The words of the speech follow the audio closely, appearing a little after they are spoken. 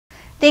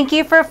Thank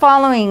you for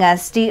following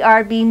us,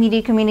 DRB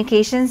Media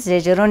Communications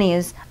Digital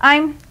News.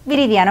 I'm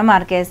Viridiana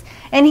Marquez,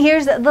 and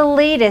here's the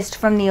latest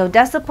from the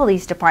Odessa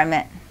Police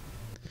Department.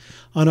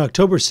 On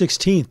October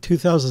 16,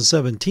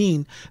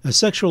 2017, a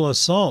sexual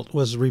assault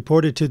was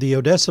reported to the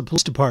Odessa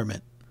Police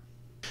Department.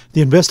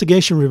 The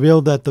investigation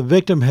revealed that the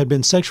victim had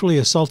been sexually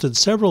assaulted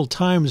several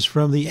times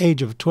from the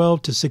age of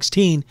 12 to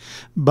 16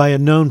 by a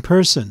known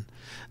person.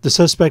 The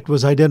suspect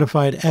was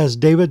identified as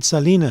David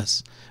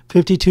Salinas,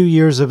 52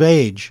 years of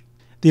age.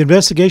 The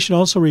investigation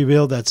also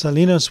revealed that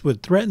Salinas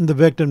would threaten the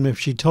victim if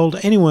she told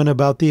anyone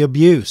about the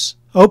abuse.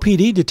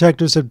 OPD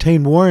detectives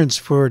obtained warrants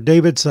for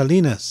David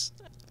Salinas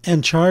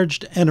and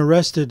charged and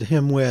arrested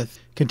him with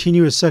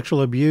continuous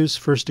sexual abuse,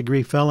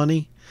 first-degree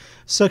felony,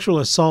 sexual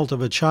assault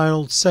of a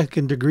child,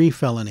 second-degree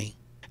felony,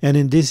 and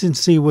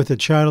indecency with a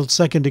child,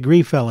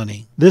 second-degree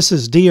felony. This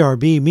is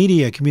DRB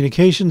Media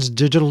Communications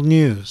Digital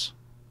News.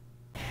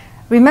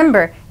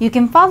 Remember, you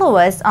can follow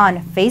us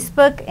on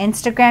Facebook,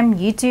 Instagram,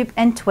 YouTube,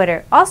 and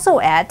Twitter, also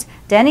at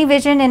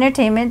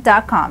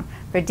DannyVisionEntertainment.com.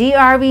 For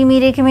DRB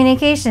Media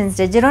Communications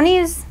Digital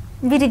News,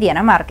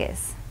 Viridiana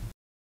Marquez.